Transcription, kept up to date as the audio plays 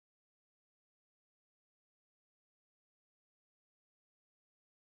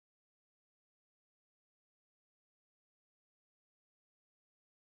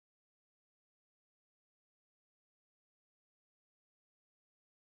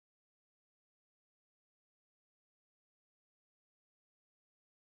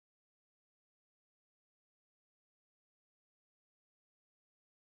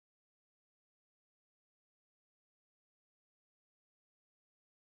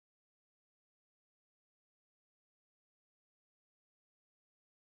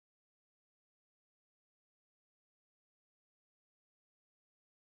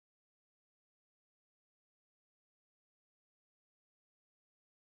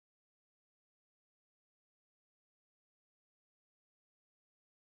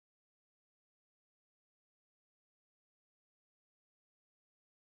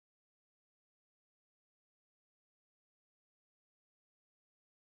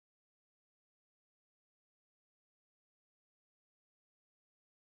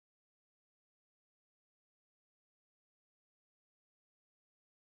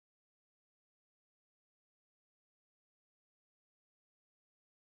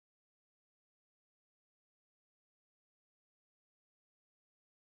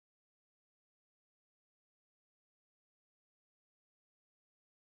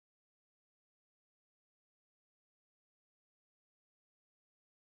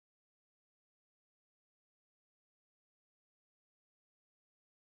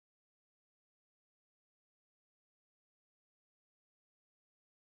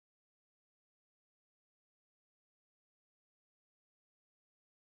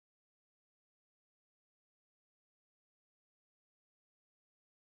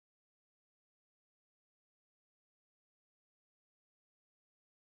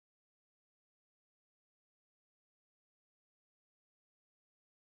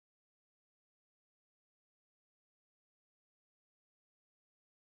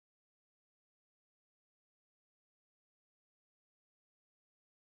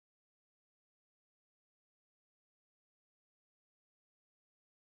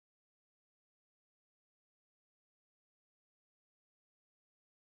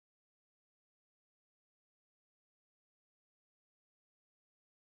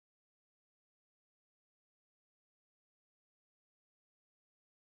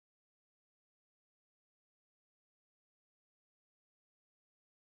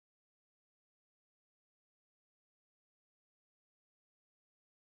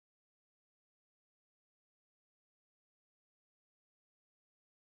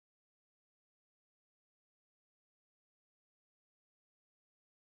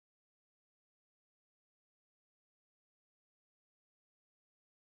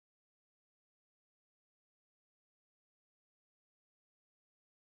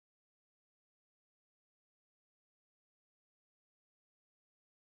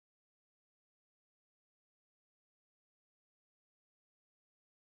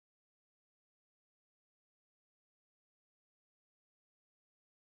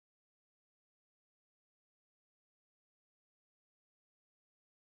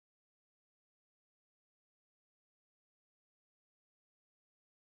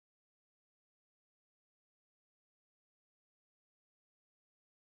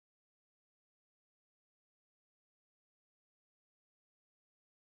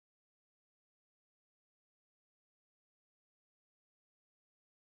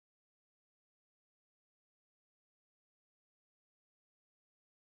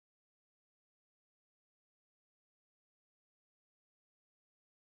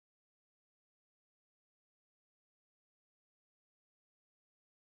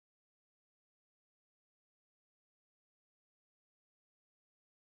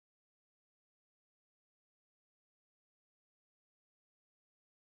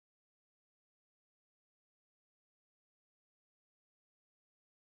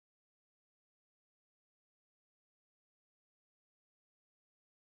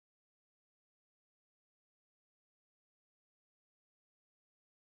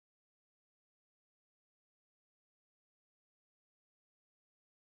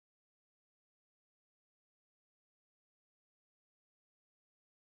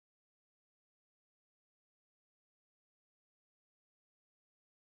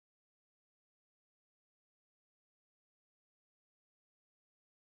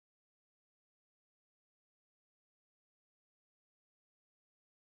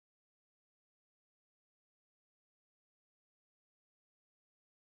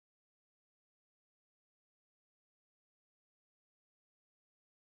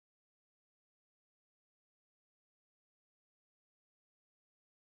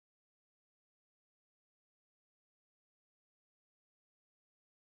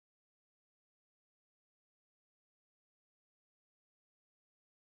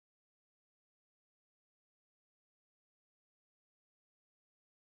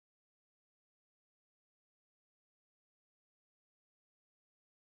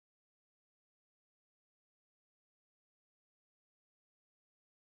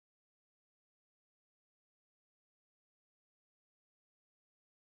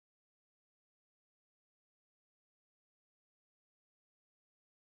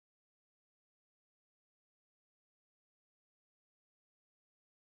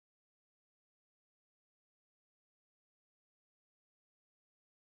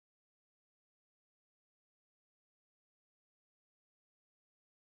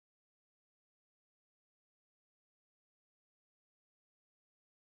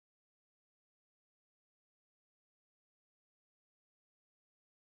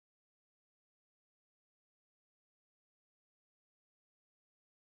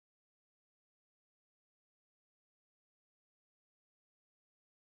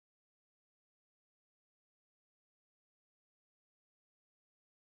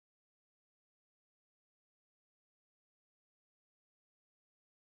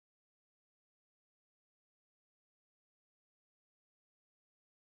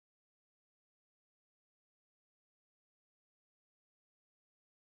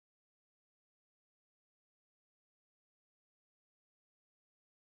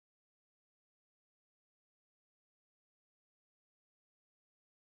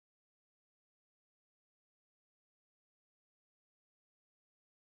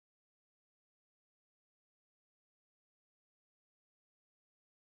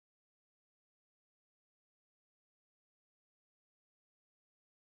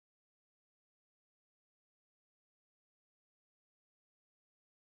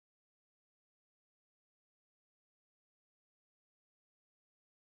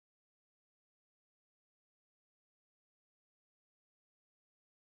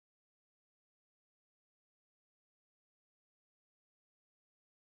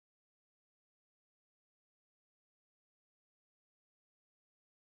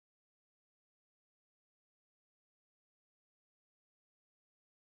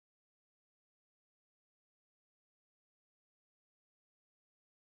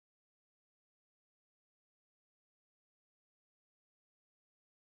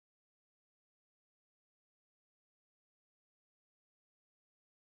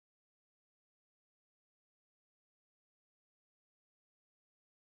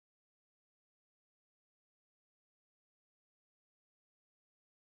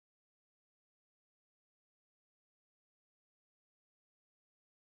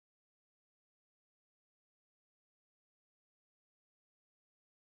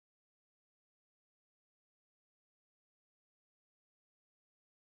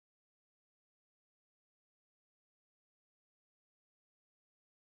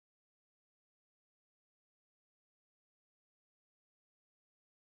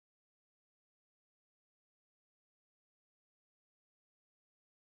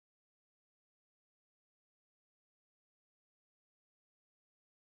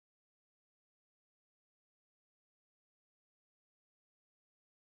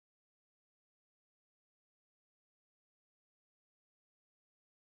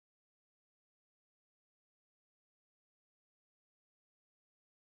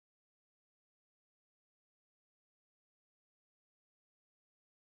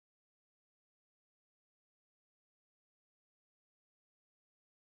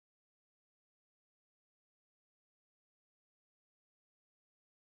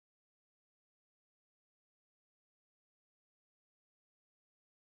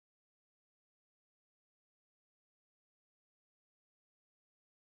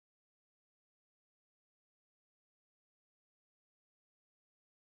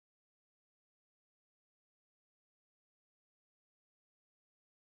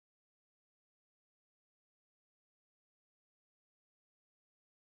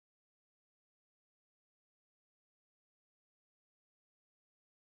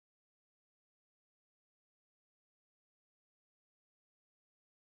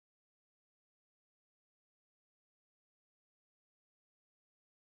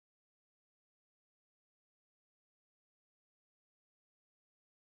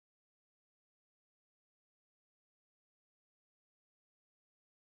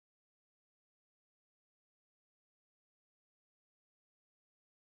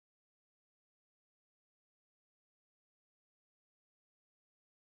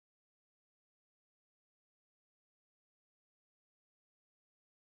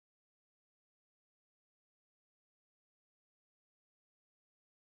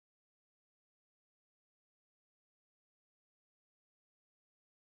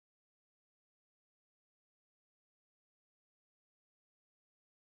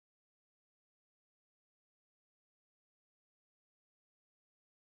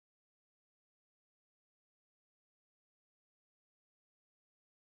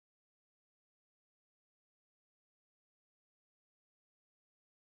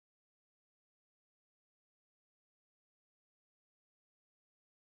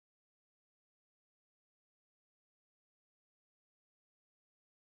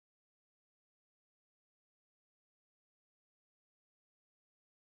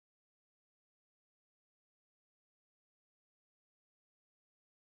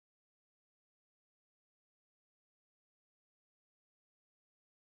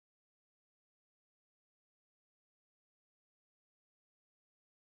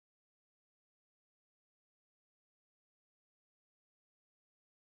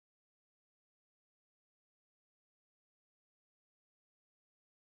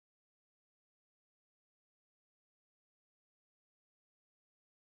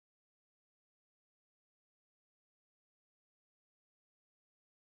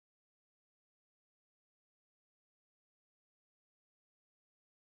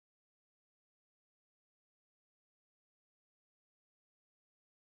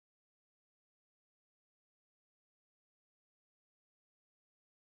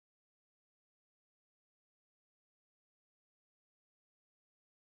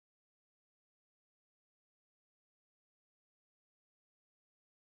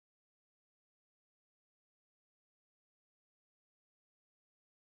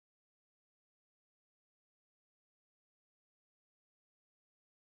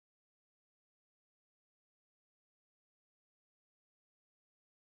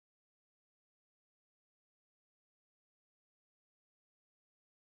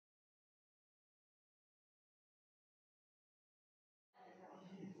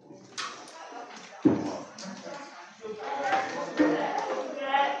Good morning,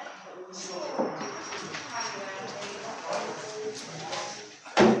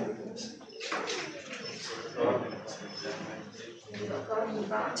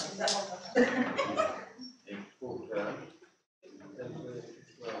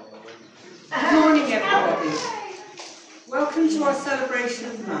 everybody. Welcome to our celebration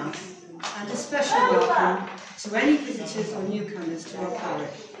of Mass, and a special welcome to any visitors or newcomers to our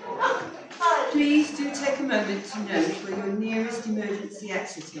parish. Please do take a moment to note where your nearest emergency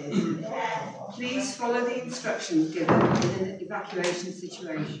exit is. Please follow the instructions given in an evacuation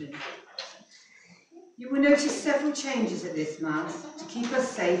situation. You will notice several changes at this Mass to keep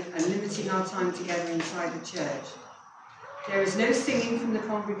us safe and limiting our time together inside the church. There is no singing from the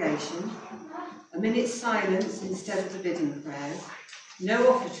congregation, a minute's silence instead of the bidding prayers,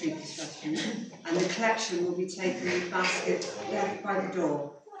 no offertory procession, and the collection will be taken in baskets left by the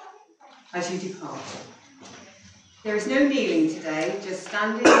door as you depart. There is no kneeling today, just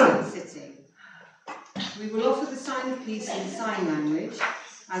standing and sitting. We will offer the sign of peace in sign language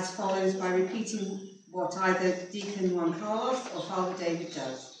as follows by repeating what either Deacon Juan Carlos or Father David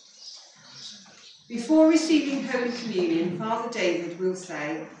does. Before receiving Holy Communion, Father David will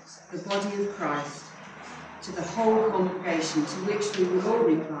say, "The body of Christ," to the whole congregation, to which we will all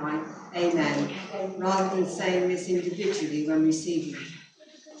reply, "Amen," rather than saying this individually when receiving.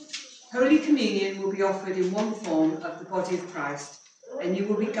 Holy Communion will be offered in one form of the body of Christ, and you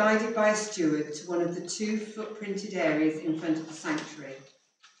will be guided by a steward to one of the 2 footprinted areas in front of the sanctuary.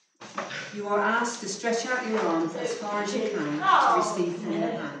 You are asked to stretch out your arms as far as you can to receive from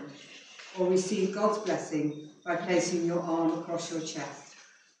your hand, or receive God's blessing by placing your arm across your chest.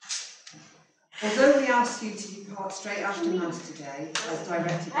 Although we ask you to depart straight after Mass today, as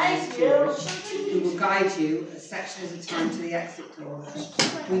directed by the steward, we will guide you a section at a time to the exit door.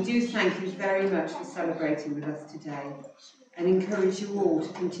 We do thank you very much for celebrating with us today, and encourage you all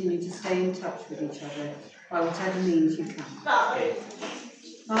to continue to stay in touch with each other by whatever means you can.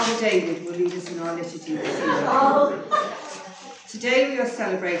 Father David will lead us in our liturgy this evening. Today we are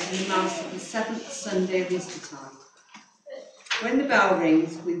celebrating the Mass of the 7th Sunday of Eastertide. When the bell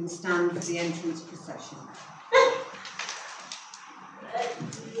rings, we will stand for the entrance procession.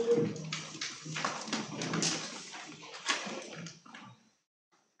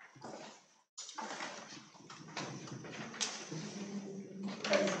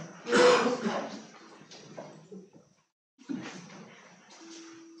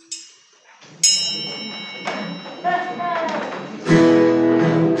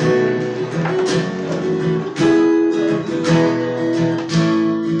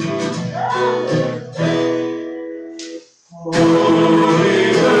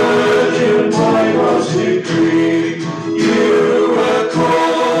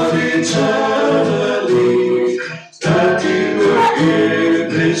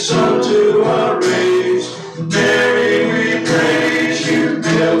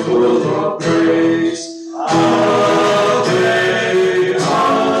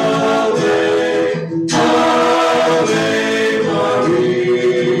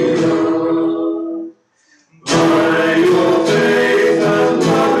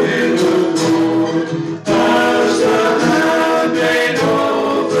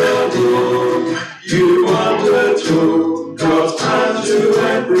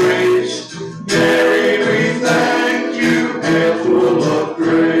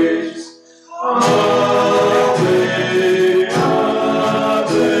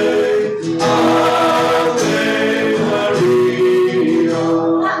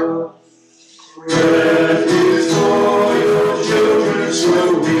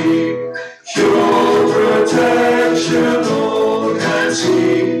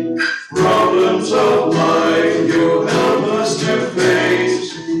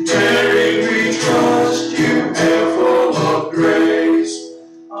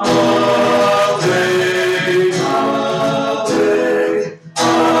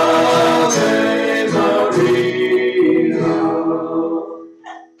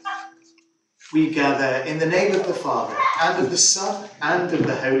 We gather in the name of the Father, and of the Son, and of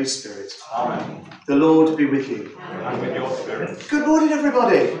the Holy Spirit. Amen. The Lord be with you. And with your spirit. Good morning,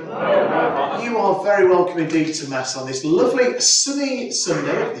 everybody. You are very welcome indeed to Mass on this lovely sunny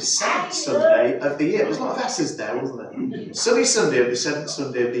Sunday, the 7th Sunday of the year. There's a lot of S's there, wasn't there? Sunny Sunday of the 7th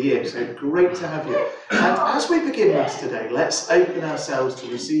Sunday of the year, so great to have you. And as we begin Mass today, let's open ourselves to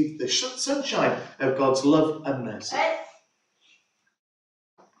receive the sunshine of God's love and mercy.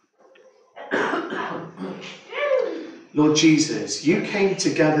 Lord Jesus, you came to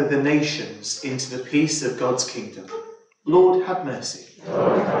gather the nations into the peace of God's kingdom. Lord, have mercy.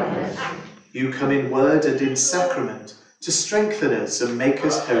 Lord, have mercy. You come in word and in sacrament to strengthen us and make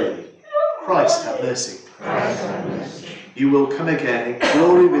us holy. Christ have mercy. Christ have mercy. You will come again in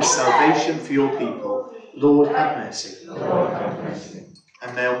glory with salvation for your people. Lord have mercy. Lord have mercy.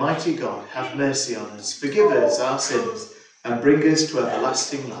 And may Almighty God have mercy on us, forgive us our sins, and bring us to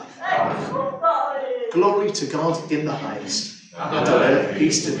everlasting life. Glory to God in the highest, and on earth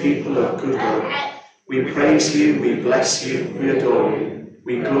peace to people of good will. We praise you, we bless you, we adore you,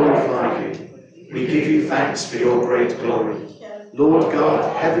 we glorify you. We give you thanks for your great glory. Lord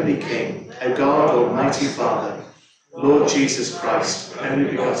God, heavenly King, O God, almighty Father, Lord Jesus Christ,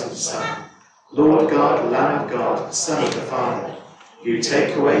 only begotten Son, Lord God, Lamb of God, Son of the Father, you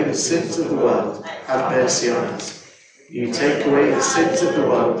take away the sins of the world, have mercy on us. You take away the sins of the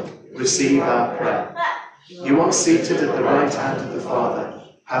world, receive our prayer. You are seated at the right hand of the Father,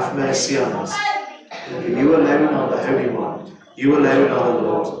 have mercy on us. For you alone are the Holy One, you alone are the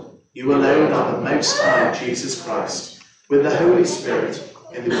Lord, you alone are the Most High Jesus Christ, with the Holy Spirit,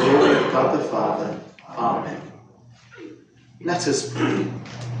 in the glory of God the Father. Amen. Let us pray.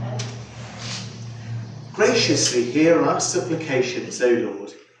 Graciously hear our supplications, O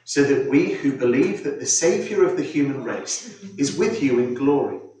Lord, so that we who believe that the Saviour of the human race is with you in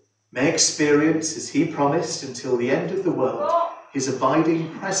glory may experience, as he promised until the end of the world, his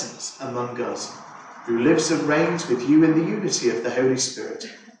abiding presence among us, who lives and reigns with you in the unity of the Holy Spirit,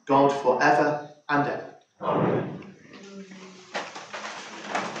 God for ever and ever. Amen.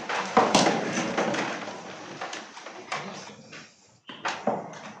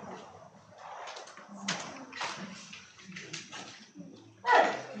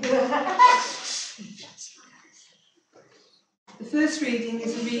 The first reading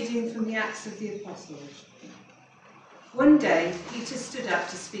is a reading from the Acts of the Apostles. One day, Peter stood up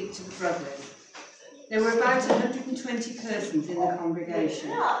to speak to the brothers. There were about 120 persons in the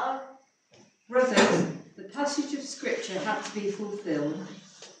congregation. Brothers, the passage of Scripture had to be fulfilled,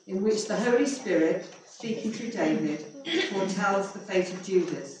 in which the Holy Spirit, speaking through David, foretells the fate of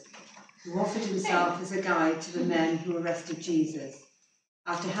Judas, who offered himself as a guide to the men who arrested Jesus,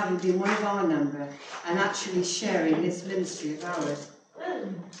 after having been one of our number and actually sharing this ministry of ours.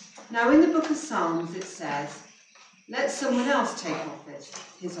 Now in the book of Psalms it says, "Let someone else take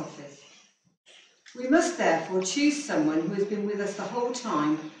his office." We must therefore choose someone who has been with us the whole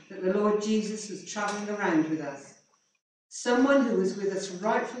time that the Lord Jesus was travelling around with us. Someone who was with us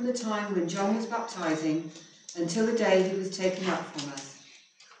right from the time when John was baptizing until the day he was taken up from us.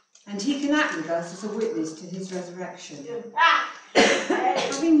 And he can act with us as a witness to his resurrection.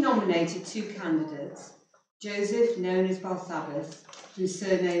 Having nominated 2 candidates, Joseph, known as Barsabbas, whose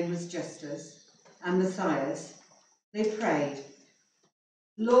surname was Justus, and Matthias, they prayed,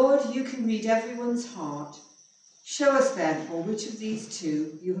 "Lord, you can read everyone's heart. Show us therefore which of these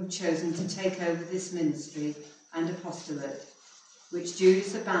 2 you have chosen to take over this ministry and apostolate, which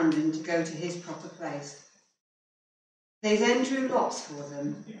Judas abandoned to go to his proper place." They then drew lots for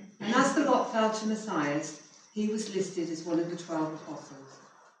them, and as the lot fell to Matthias, he was listed as one of the 12 apostles.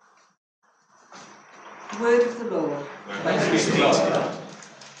 The word of the Lord. Thanks be to God.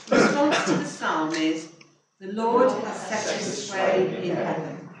 The response to the psalm is, "The Lord has set his throne in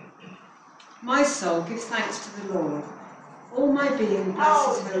heaven." My soul gives thanks to the Lord. All my being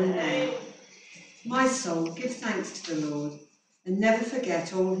bless his holy name. My soul gives thanks to the Lord, and never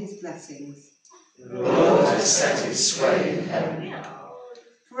forget all his blessings. The Lord has set his sway in heaven.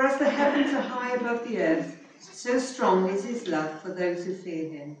 For as the heavens are high above the earth, so strong is his love for those who fear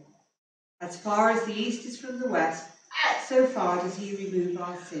him. As far as the east is from the west, so far does he remove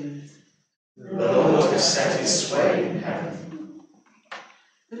our sins. The Lord has set his sway in heaven.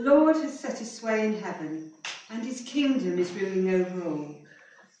 The Lord has set his sway in heaven, and his kingdom is ruling over all.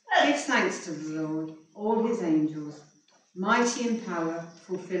 Give thanks to the Lord, all his angels, mighty in power,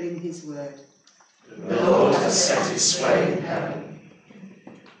 fulfilling his word. The Lord has set his sway in heaven.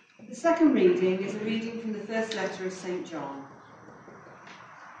 The second reading is a reading from the first letter of St. John.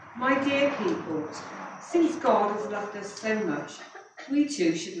 My dear people, since God has loved us so much, we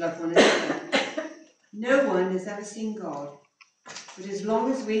too should love one another. No one has ever seen God, but as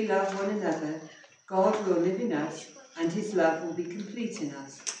long as we love one another, God will live in us and his love will be complete in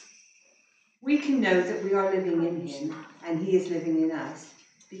us. We can know that we are living in him and he is living in us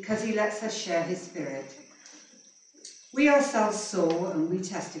because he lets us share his Spirit. We ourselves saw and we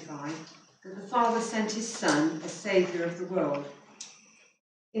testify that the Father sent his Son as Saviour of the world.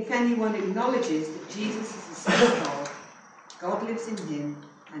 If anyone acknowledges that Jesus is the Son of God, God lives in him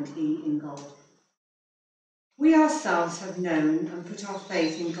and he in God. We ourselves have known and put our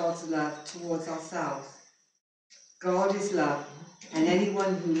faith in God's love towards ourselves. God is love, and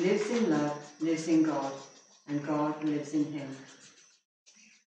anyone who lives in love lives in God, and God lives in him.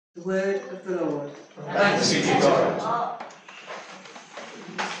 The word of the Lord. Thanks be to God.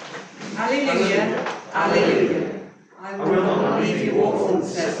 Alleluia, alleluia. I will not leave you orphaned,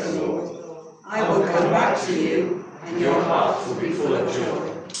 says the Lord. I will come back to you, and your heart will be full of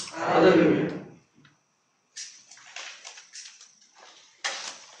joy. Alleluia.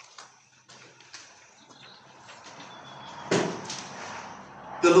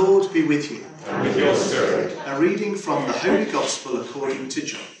 The Lord be with you. And with your spirit. A reading from the Holy Gospel according to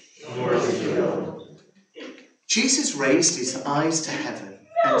John. Glory to you, Lord. Jesus raised his eyes to heaven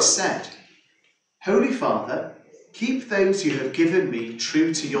and said, Holy Father, keep those you have given me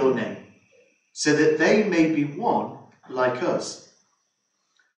true to your name, so that they may be one like us.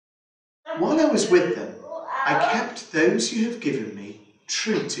 While I was with them, I kept those you have given me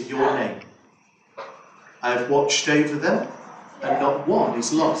true to your name. I have watched over them, and not one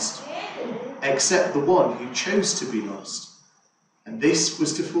is lost, except the one who chose to be lost. And this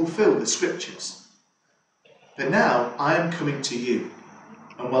was to fulfill the scriptures. But now I am coming to you,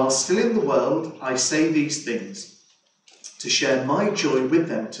 and while still in the world I say these things, to share my joy with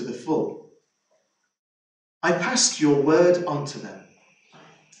them to the full. I passed your word on to them,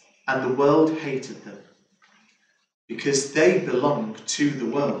 and the world hated them, because they belong to the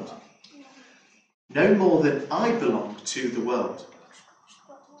world, no more than I belong to the world.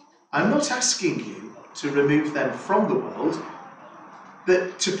 I'm not asking you to remove them from the world,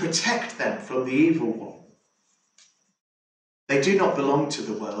 but to protect them from the evil one. They do not belong to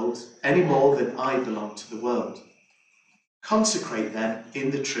the world any more than I belong to the world. Consecrate them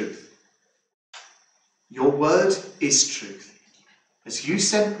in the truth. Your word is truth. As you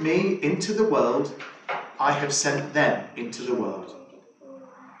sent me into the world, I have sent them into the world.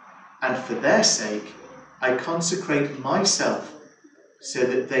 And for their sake, I consecrate myself, so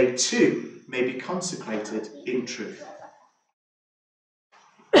that they too may be consecrated in truth.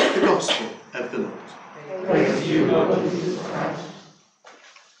 The Gospel of the Lord. Praise to you, Lord Jesus Christ.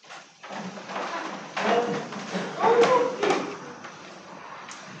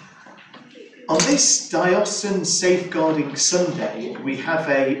 On this Diocesan Safeguarding Sunday, we have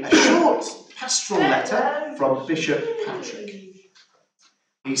a short pastoral letter from Bishop Patrick.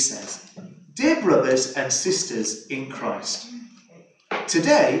 He says, Dear brothers and sisters in Christ,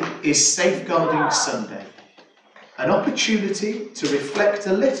 today is Safeguarding Sunday, an opportunity to reflect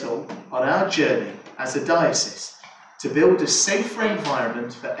a little on our journey as a diocese to build a safer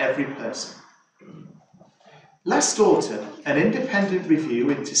environment for every person. Last autumn, an independent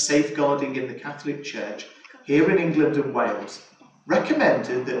review into safeguarding in the Catholic Church here in England and Wales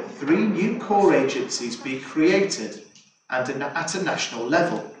recommended that 3 new core agencies be created and at a national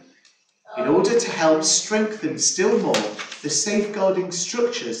level in order to help strengthen still more the safeguarding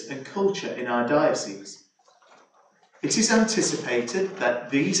structures and culture in our diocese. It is anticipated that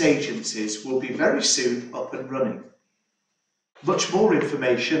these agencies will be very soon up and running. Much more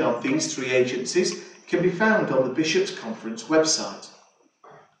information on these 3 agencies can be found on the Bishops' Conference website.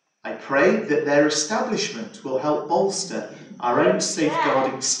 I pray that their establishment will help bolster our own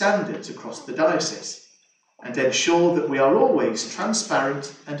safeguarding standards across the diocese and ensure that we are always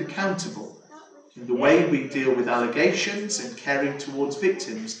transparent and accountable in the way we deal with allegations and caring towards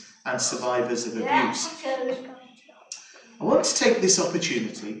victims and survivors of abuse. I want to take this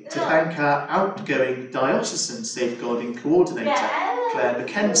opportunity to thank our outgoing Diocesan Safeguarding Coordinator, Claire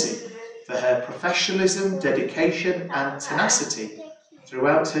Mackenzie, for her professionalism, dedication and tenacity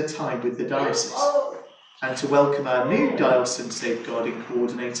throughout her time with the diocese, and to welcome our new Diocesan Safeguarding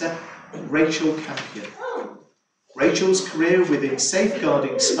Coordinator, Rachel Campion. Rachel's career within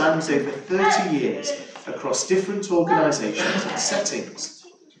safeguarding spans over 30 years across different organisations and settings.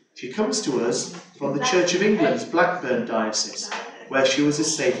 She comes to us from the Church of England's Blackburn Diocese, where she was a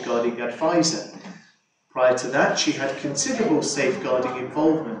safeguarding advisor. Prior to that, she had considerable safeguarding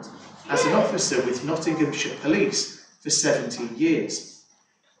involvement as an officer with Nottinghamshire Police for 17 years,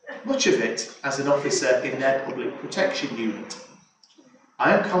 much of it as an officer in their public protection unit.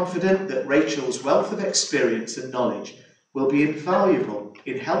 I am confident that Rachel's wealth of experience and knowledge will be invaluable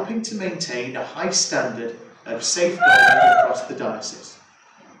in helping to maintain a high standard of safeguarding across the diocese.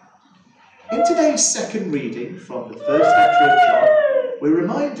 In today's second reading from the first letter of John, we're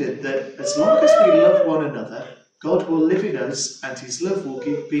reminded that as long as we love one another, God will live in us and his love will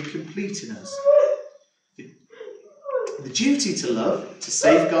be complete in us. The duty to love, to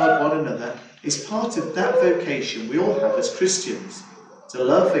safeguard one another, is part of that vocation we all have as Christians, to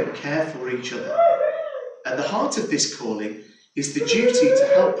love and care for each other. At the heart of this calling is the duty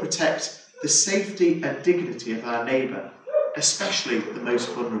to help protect the safety and dignity of our neighbour, especially the most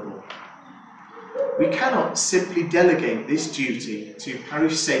vulnerable. We cannot simply delegate this duty to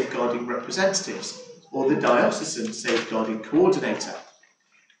parish safeguarding representatives or the diocesan safeguarding coordinator.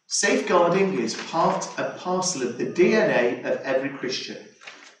 Safeguarding is part and parcel of the DNA of every Christian,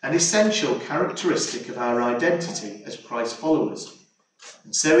 an essential characteristic of our identity as Christ followers,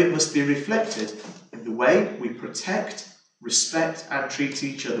 and so it must be reflected in the way we protect, respect and treat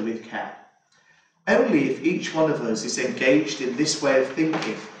each other with care. Only if each one of us is engaged in this way of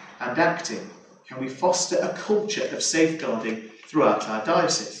thinking and acting can we foster a culture of safeguarding throughout our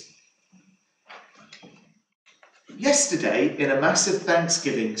diocese. Yesterday, in a mass of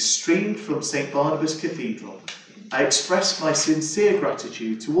thanksgiving streamed from St Barnabas Cathedral, I expressed my sincere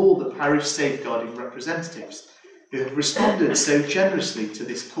gratitude to all the parish safeguarding representatives who have responded so generously to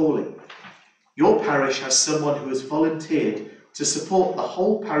this calling. Your parish has someone who has volunteered to support the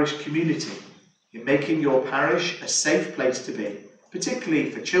whole parish community in making your parish a safe place to be, particularly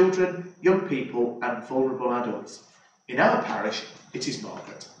for children, young people and vulnerable adults. In our parish, it is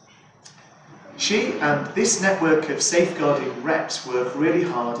Margaret. She and this network of safeguarding reps work really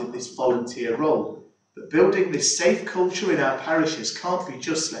hard in this volunteer role, but building this safe culture in our parishes can't be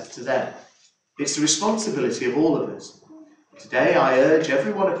just left to them. It's the responsibility of all of us. Today I urge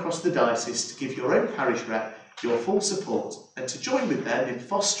everyone across the diocese to give your own parish rep your full support and to join with them in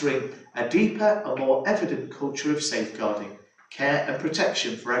fostering a deeper and more evident culture of safeguarding, care and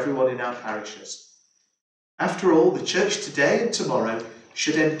protection for everyone in our parishes. After all, the Church today and tomorrow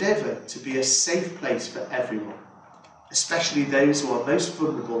should endeavour to be a safe place for everyone, especially those who are most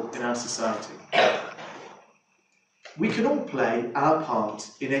vulnerable in our society. We can all play our part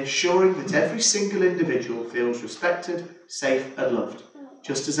in ensuring that every single individual feels respected, safe and loved,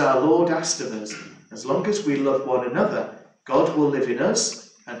 just as our Lord asked of us. As long as we love one another, God will live in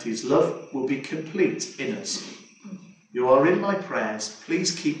us and his love will be complete in us. You are in my prayers,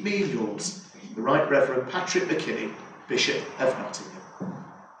 please keep me in yours. The Right Reverend Patrick McKinney, Bishop of Nottingham.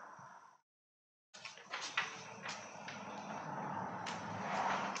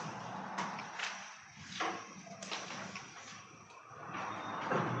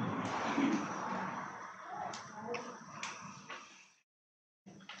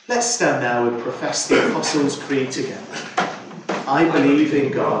 Let's stand now and profess the Apostles' Creed together. I believe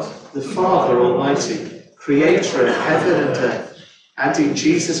in God, the Father Almighty, creator of heaven and earth, and in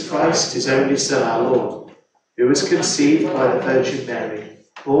Jesus Christ, his only Son, our Lord, who was conceived by the Virgin Mary,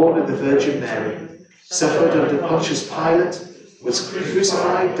 born of the Virgin Mary, suffered under Pontius Pilate, was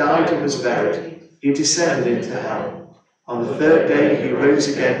crucified, died and was buried. He descended into hell. On the third day he rose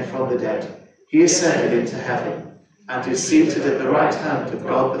again from the dead. He ascended into heaven, and is seated at the right hand of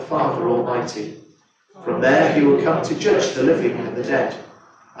God the Father Almighty. From there he will come to judge the living and the dead.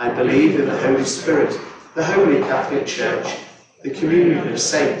 I believe in the Holy Spirit, the Holy Catholic Church, the communion of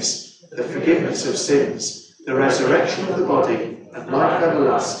saints, the forgiveness of sins, the resurrection of the body, and life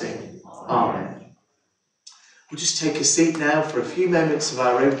everlasting. Amen. We'll just take a seat now for a few moments of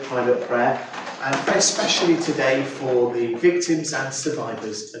our own private prayer, and pray especially today for the victims and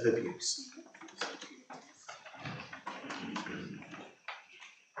survivors of abuse.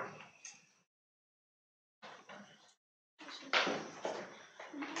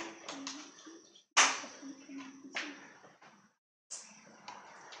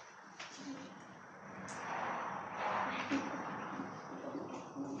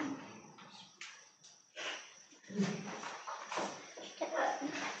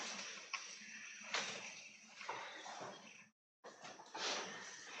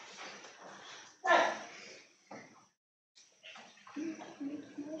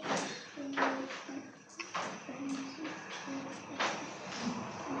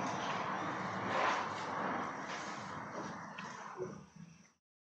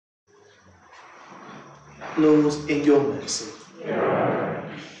 Lord, in your mercy.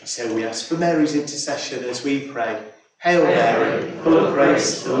 So we ask for Mary's intercession as we pray. Hail Mary, full of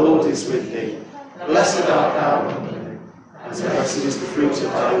grace, the Lord is with thee. Blessed art thou among women, and blessed is the fruit of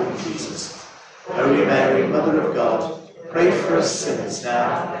thy womb, Jesus. Holy Mary, Mother of God, pray for us sinners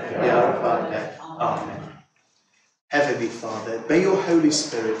now and at the hour of our death. Amen. Heavenly Father, may your Holy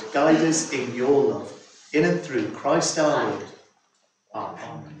Spirit guide us in your love, in and through Christ our Lord.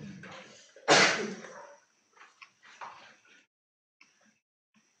 Amen.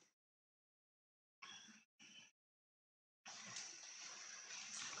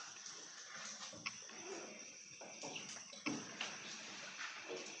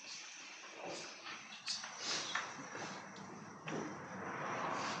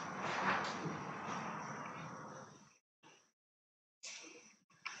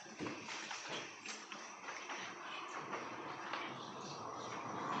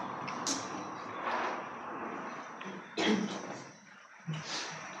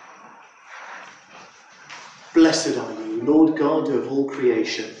 Blessed are you, Lord God of all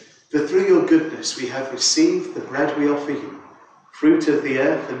creation, for through your goodness we have received the bread we offer you, fruit of the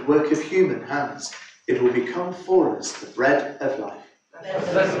earth and work of human hands. It will become for us the bread of life.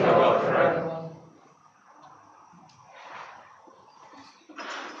 Blessed are God forever.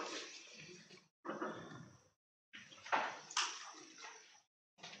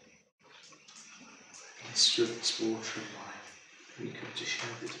 Mystery of this water and wine, we come to share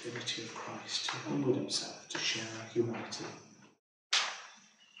the divinity of Christ, who humbled himself to share our humanity.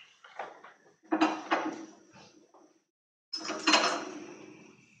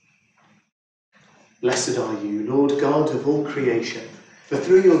 Blessed are you, Lord God of all creation, for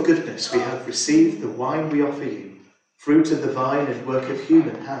through your goodness we have received the wine we offer you, fruit of the vine and work of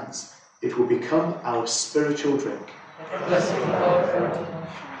human hands. It will become our spiritual drink. Blessed are God forever.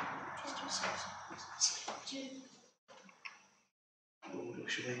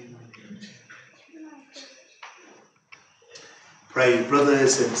 Pray,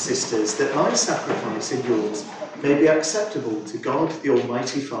 brothers and sisters, that my sacrifice and yours may be acceptable to God the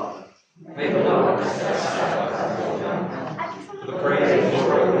Almighty Father. May the Lord accept for the praise of your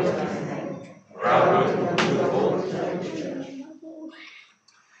holy name, for our good and good of all eternity.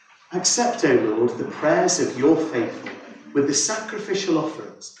 Accept, O Lord, the prayers of your faithful with the sacrificial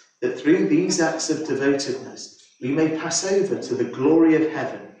offerings, that through these acts of devotedness we may pass over to the glory of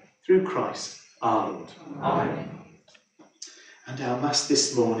heaven through Christ our Lord. Amen. And our Mass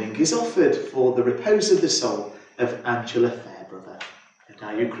this morning is offered for the repose of the soul of Angela Fairbrother. And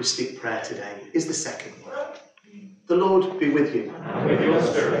our Eucharistic prayer today is the second one. The Lord be with you. And with your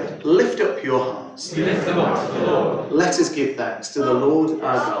spirit. Lift up your hearts. We lift them up to the Lord. Let us give thanks to the Lord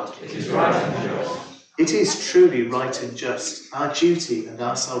our God. It is right and just. It is truly right and just, our duty and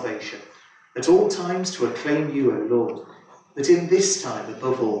our salvation, at all times to acclaim you, O Lord, but in this time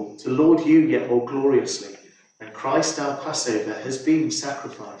above all, to laud you yet more gloriously, when Christ our Passover has been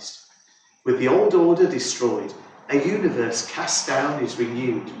sacrificed. With the old order destroyed, a universe cast down is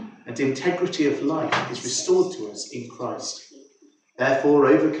renewed, and integrity of life is restored to us in Christ. Therefore,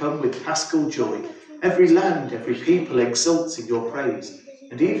 overcome with paschal joy, every land, every people exults in your praise,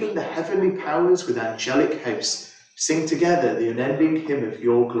 and even the heavenly powers with angelic hosts sing together the unending hymn of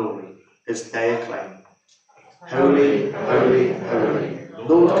your glory, as they acclaim. Holy, holy, holy,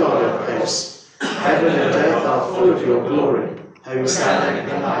 Lord God of hosts, heaven and earth are full of your glory. Hosanna in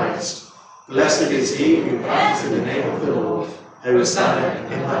the highest. Blessed is he who comes in the name of the Lord. Hosanna in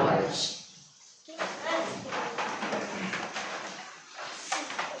the highest.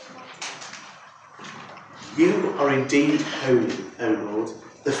 You are indeed holy, O Lord,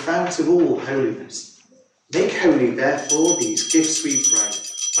 the fount of all holiness. Make holy, therefore, these gifts, we pray,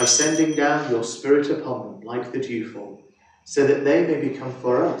 by sending down your Spirit upon them like the dewfall, so that they may become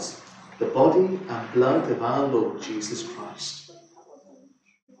for us the body and blood of our Lord Jesus Christ.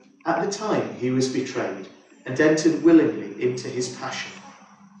 At the time he was betrayed and entered willingly into his passion,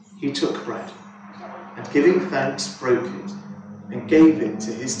 he took bread, and giving thanks broke it, and gave it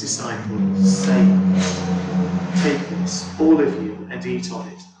to his disciples, saying, "Take this, all of you, and eat of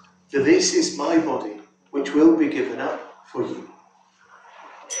it, for this is my body, which will be given up for you."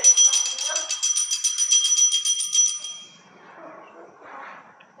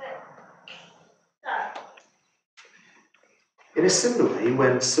 In a similar way,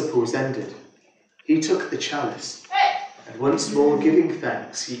 when supper was ended, he took the chalice, and once more giving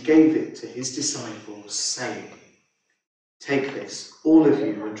thanks, he gave it to his disciples, saying, "Take this, all of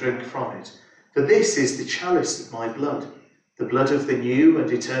you, and drink from it, for this is the chalice of my blood, the blood of the new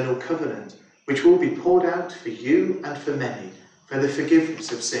and eternal covenant, which will be poured out for you and for many, for the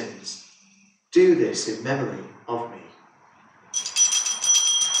forgiveness of sins. Do this in memory of me."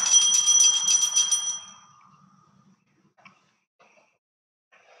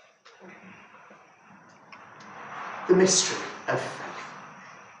 The mystery of faith.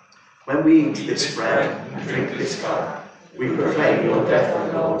 When we eat this bread and drink this cup, we proclaim your death,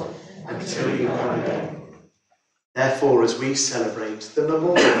 O Lord, until you come again. Therefore, as we celebrate the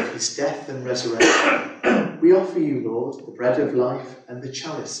memorial of his death and resurrection, we offer you, Lord, the bread of life and the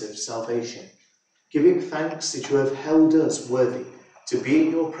chalice of salvation, giving thanks that you have held us worthy to be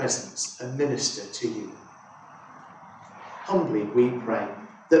in your presence and minister to you. Humbly we pray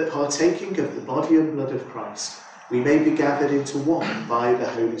that, partaking of the body and blood of Christ, we may be gathered into one by the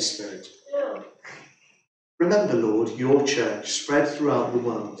Holy Spirit. Remember, Lord, your church spread throughout the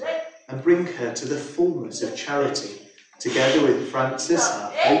world, and bring her to the fullness of charity, together with Francis,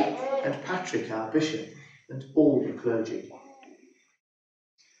 our Pope, and Patrick, our Bishop, and all the clergy.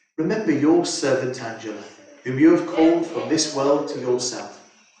 Remember your servant Angela, whom you have called from this world to yourself,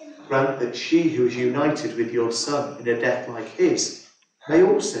 grant that she who is united with your Son in a death like his may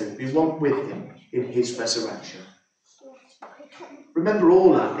also be one with him in his resurrection. Remember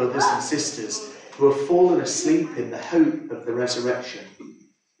all our brothers and sisters who have fallen asleep in the hope of the resurrection,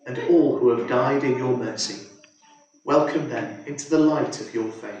 and all who have died in your mercy. Welcome them into the light of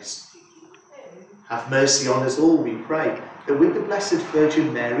your face. Have mercy on us all, we pray, that with the Blessed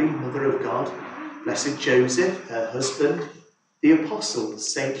Virgin Mary, Mother of God, Blessed Joseph, her husband, the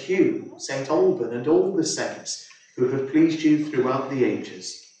apostles, St. Hugh, St. Alban, and all the saints who have pleased you throughout the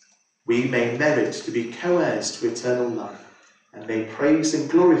ages, we may merit to be co-heirs to eternal life, and may praise and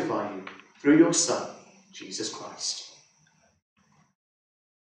glorify you through your Son, Jesus Christ.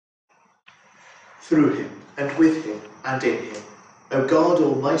 Through him, and with him, and in him, O God,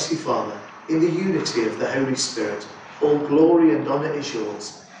 Almighty Father, in the unity of the Holy Spirit, all glory and honour is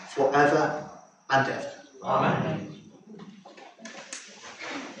yours, forever and ever. Amen.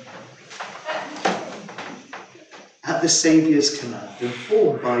 At the Saviour's command,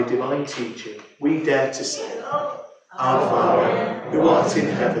 informed by divine teaching, we dare to say, Our Father, who art in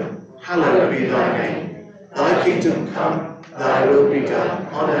heaven, hallowed be thy name. Thy kingdom come, thy will be done,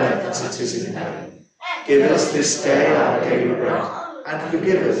 on earth as it is in heaven. Give us this day our daily bread, and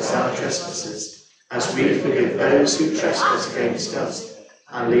forgive us our trespasses, as we forgive those who trespass against us.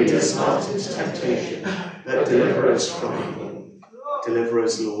 And lead us not into temptation, but deliver us from evil. Deliver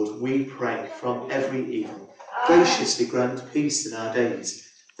us, Lord, we pray, from every evil. Graciously grant peace in our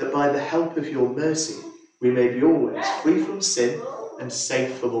days, that by the help of your mercy we may be always free from sin and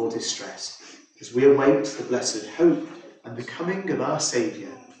safe from all distress, as we await the blessed hope and the coming of our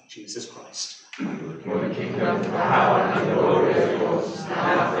Saviour, Jesus Christ. For the kingdom, the power, and the glory are yours,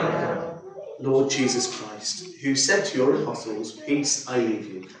 now and forever. Lord Jesus Christ, who said to your apostles, Peace I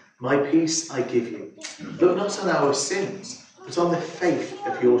leave you, my peace I give you, look not on our sins, but on the faith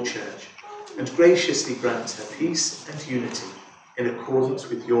of your church, and graciously grant her peace and unity in accordance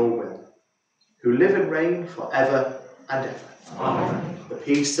with your will, who live and reign for ever and ever. Amen. The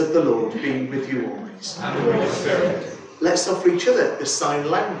peace of the Lord be with you always. And with your spirit. Let's offer each other the sign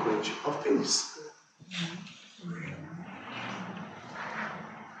language of peace.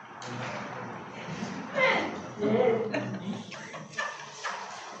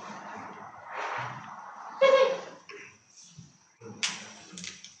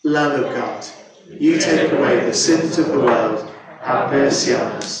 Lamb of God, you take away the sins of the world, have mercy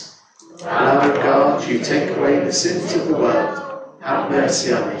on us. Lamb of God, you take away the sins of the world, have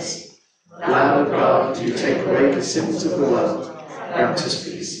mercy on us. Lamb of God, you take away the sins of the world, grant us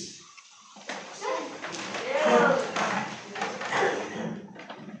peace.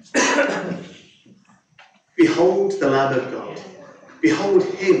 Behold the Lamb of God. Behold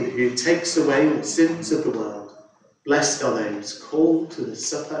him who takes away the sins of the world. Blessed are those called to the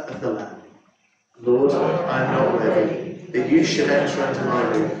supper of the Lamb. Lord, I am not worthy that you should enter under my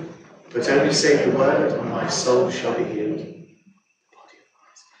roof, but only say the word, and my soul shall be healed.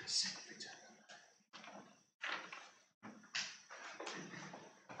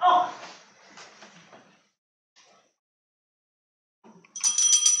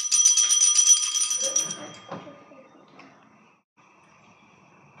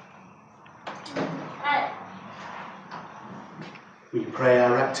 We pray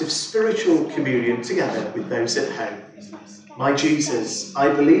our act of spiritual communion together with those at home. My Jesus, I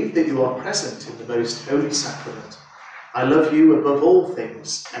believe that you are present in the most holy sacrament. I love you above all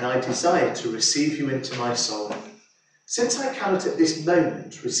things, and I desire to receive you into my soul. Since I cannot at this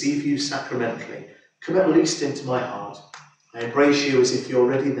moment receive you sacramentally, come at least into my heart. I embrace you as if you're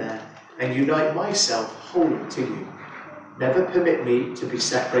already there, and unite myself wholly to you. Never permit me to be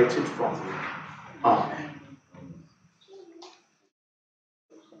separated from you. Amen.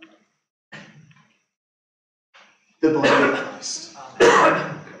 The body of Christ.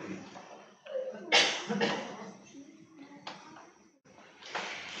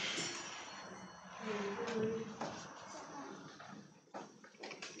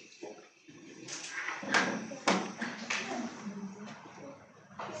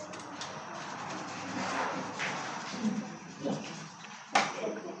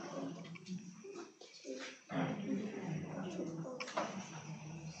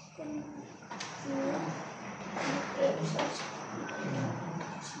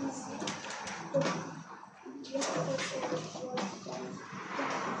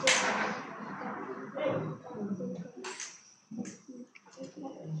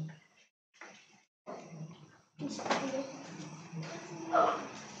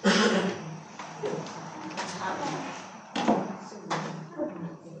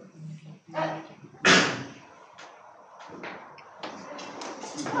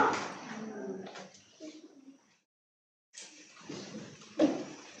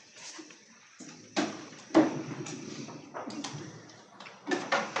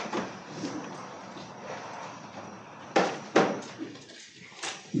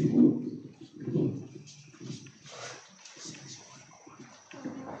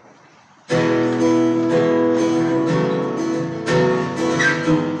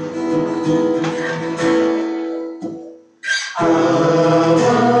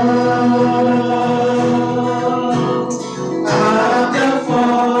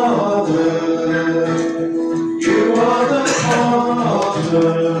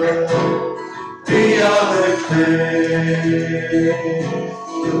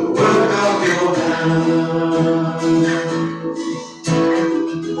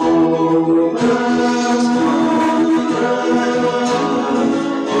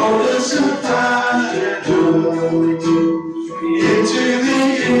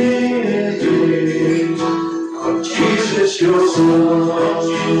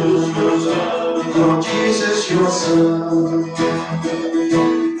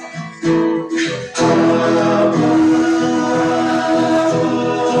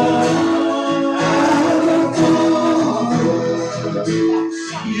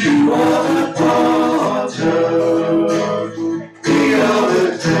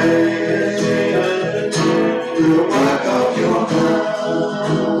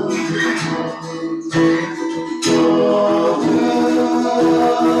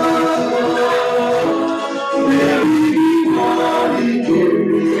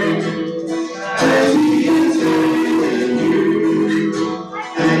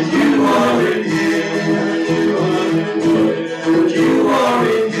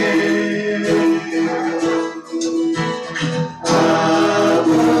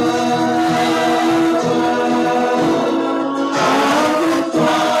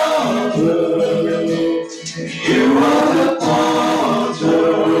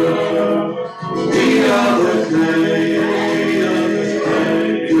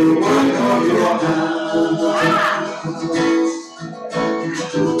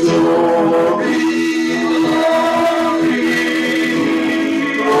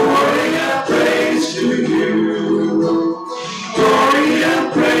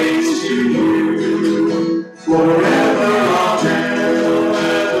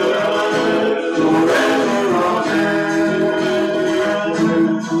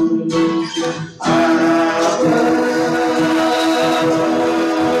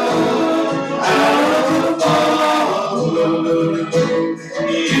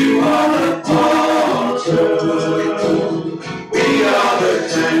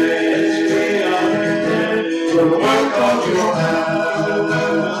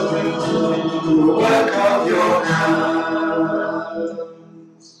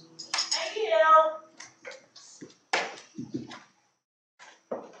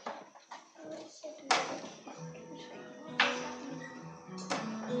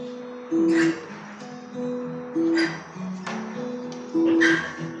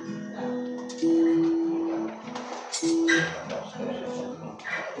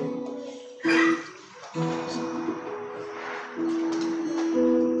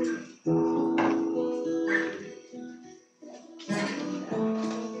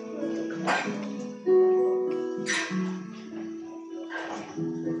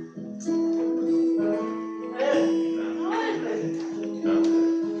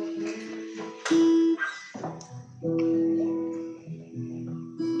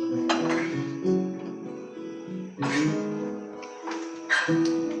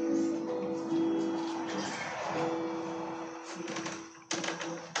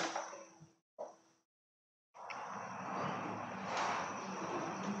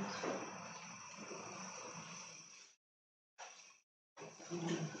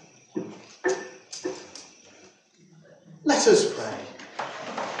 Let us pray.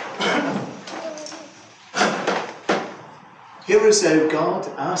 Hear us, O God,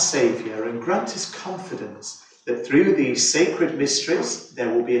 our Saviour, and grant us confidence that through these sacred mysteries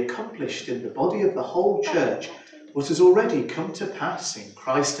there will be accomplished in the body of the whole Church what has already come to pass in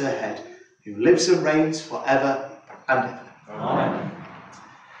Christ her head, who lives and reigns forever and ever. Amen.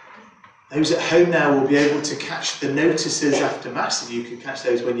 Those at home now will be able to catch the notices after Mass, and you can catch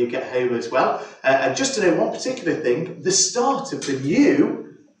those when you get home as well. And just to know one particular thing, the start of the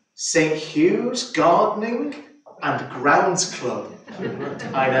new St. Hugh's Gardening and Grounds Club.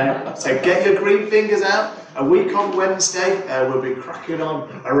 I know. So get your green fingers out. A week on Wednesday, we'll be cracking on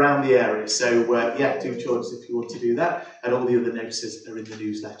around the area. So yeah, do join us if you want to do that. And all the other notices are in the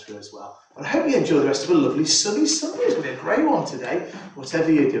newsletter as well. But I hope you enjoy the rest of a lovely sunny Sunday. It's going to be a great one today.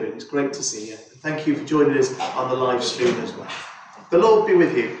 Whatever you're doing, it's great to see you. And thank you for joining us on the live stream as well. The Lord be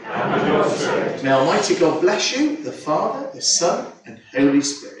with you. And with your spirit. May Almighty God bless you, the Father, the Son, and Holy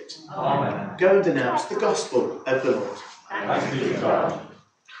Spirit. Amen. Go and announce the gospel of the Lord. Thanks be to God.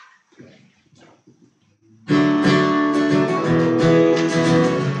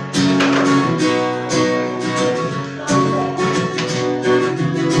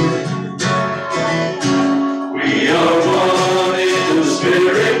 We are one in the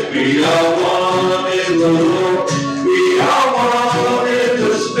Spirit. We are one in the Lord. We are one in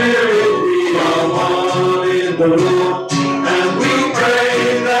the Spirit. We are one in the Lord. And we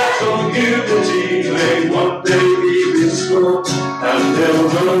pray that all unity may one day be restored. And they'll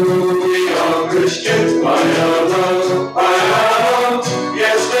know we are Christians by our love, by our love.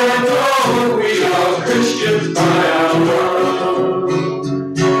 Yes, they'll know we are Christians by our love.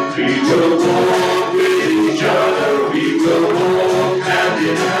 We will walk with each other. We will walk hand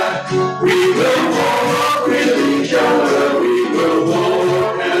in hand. We will walk with each other. We will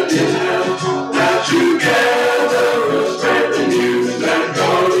walk hand in hand. And together we'll spread the news that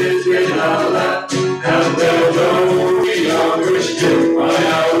God is in our land. And they'll know we are Christians by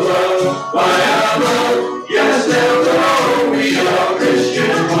our love, by our love. Yes, they'll know we are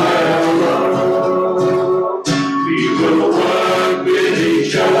Christians by our love. We will work with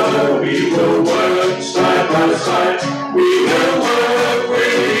each other. We will work side by side. We will work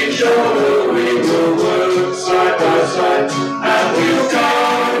with each other. We will work side by side. And we'll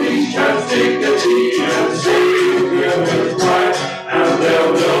guard each other's dignity and Savior is right. And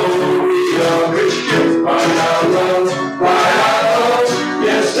they'll know we are Christians by our love, by our love.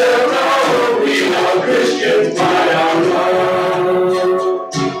 Yes, they'll know we are Christians by our love.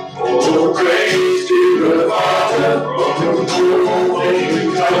 Oh, praise to the Father, from whom all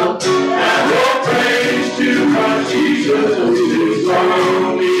things come. And all praise to Christ Jesus, who is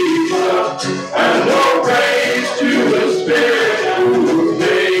only Son. And all praise to the Spirit, who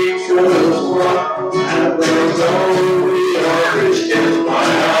makes us one. And they'll know we are Christians by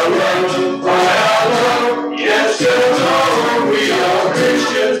our love, by our love. Yes, they'll know we are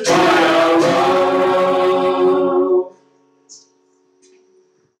Christians by our love.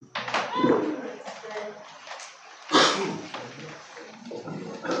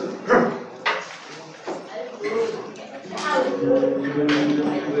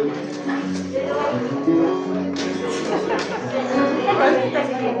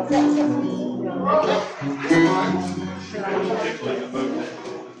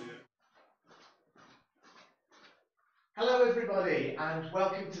 Hello everybody and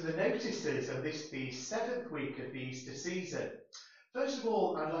welcome to the notices of this, the 7th week of the Easter season. First of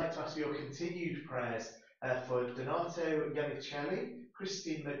all, I'd like to ask for your continued prayers for Donato Yamicelli,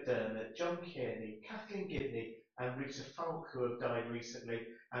 Christine McDermott, John Kearney, Kathleen Gibney and Rita Falk, who have died recently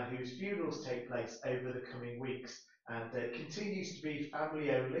and whose funerals take place over the coming weeks. And it continues to be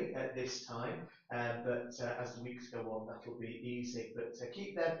family only at this time, but as the weeks go on that will be easing. But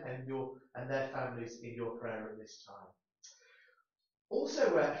keep them and their families in your prayer at this time.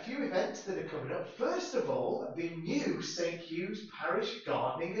 Also, a few events that are coming up. First of all, the new St Hugh's Parish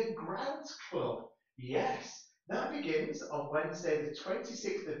Gardening and Grounds Club. Yes, that begins on Wednesday the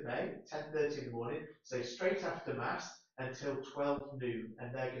 26th of May, 10:30 in the morning, so straight after Mass until 12 noon.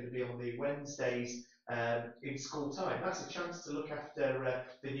 And they're going to be on the Wednesdays in school time. That's a chance to look after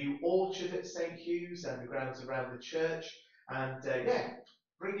the new orchard at St Hugh's and the grounds around the church. And yeah,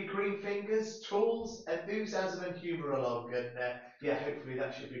 bring your green fingers, tools, enthusiasm and humour along, and yeah, hopefully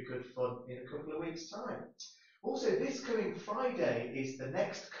that should be good fun in a couple of weeks' time. Also, this coming Friday is the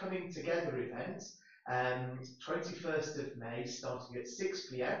next Coming Together event, 21st of May, starting at 6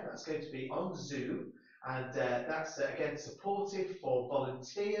 p.m. That's going to be on Zoom, and that's again supportive for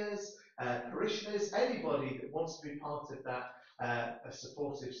volunteers, parishioners, anybody that wants to be part of that.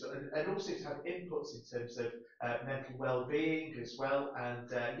 Supportive, and also to have inputs in terms of mental well-being as well, and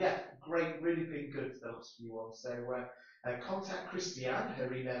yeah, great, really been good the last few ones. So contact Christiane,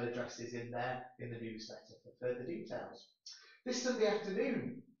 her email address is in there in the newsletter for further details. This Sunday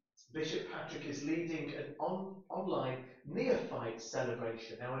afternoon, Bishop Patrick is leading an online neophyte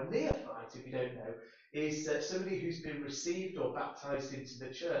celebration. Now, a neophyte, if you don't know, is somebody who's been received or baptised into the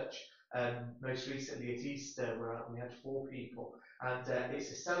church. Most recently at Easter, where we had 4 people, and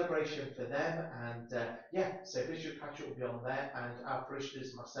it's a celebration for them. And yeah, so Bishop Patrick will be on there, and our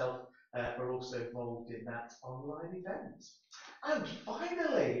parishioners, myself are also involved in that online event. And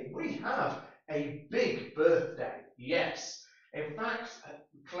finally, we have a big birthday. Yes. In fact,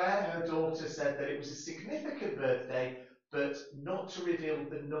 Claire, her daughter, said that it was a significant birthday, but not to reveal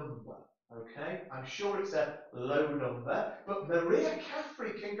the number. Okay, I'm sure it's a low number, but Maria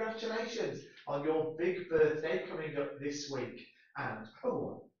Caffrey, congratulations on your big birthday coming up this week. And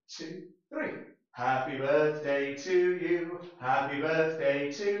 1, 2, 3. Happy birthday to you, happy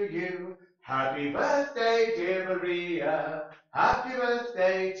birthday to you, happy birthday, dear Maria, happy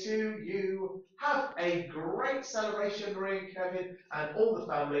birthday to you. Have a great celebration, Maria and Kevin, and all the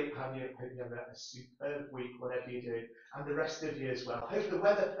family. Hope you have a superb week, whatever you do, and the rest of you as well. Hope the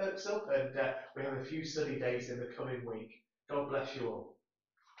weather perks up and we have a few sunny days in the coming week. God bless you all.